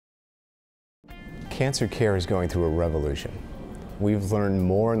Cancer care is going through a revolution. We've learned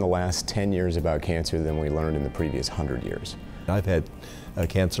more in the last 10 years about cancer than we learned in the previous 100 years. I've had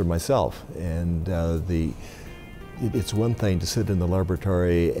cancer myself, and it's one thing to sit in the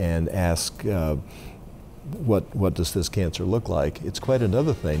laboratory and ask what does this cancer look like. It's quite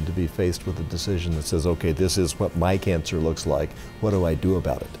another thing to be faced with a decision that says, okay, this is what my cancer looks like, what do I do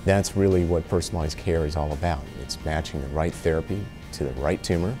about it? That's really what personalized care is all about. It's matching the right therapy to the right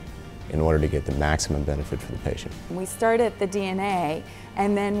tumor in order to get the maximum benefit for the patient. We start at the DNA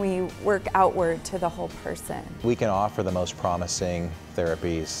and then we work outward to the whole person. We can offer the most promising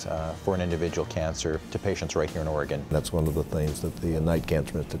therapies for an individual cancer to patients right here in Oregon. That's one of the things that the Knight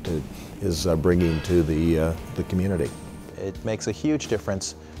Cancer Institute is bringing to the community. It makes a huge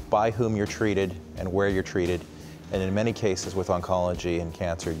difference by whom you're treated and where you're treated, and in many cases with oncology and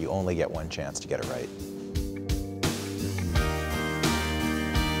cancer, you only get one chance to get it right.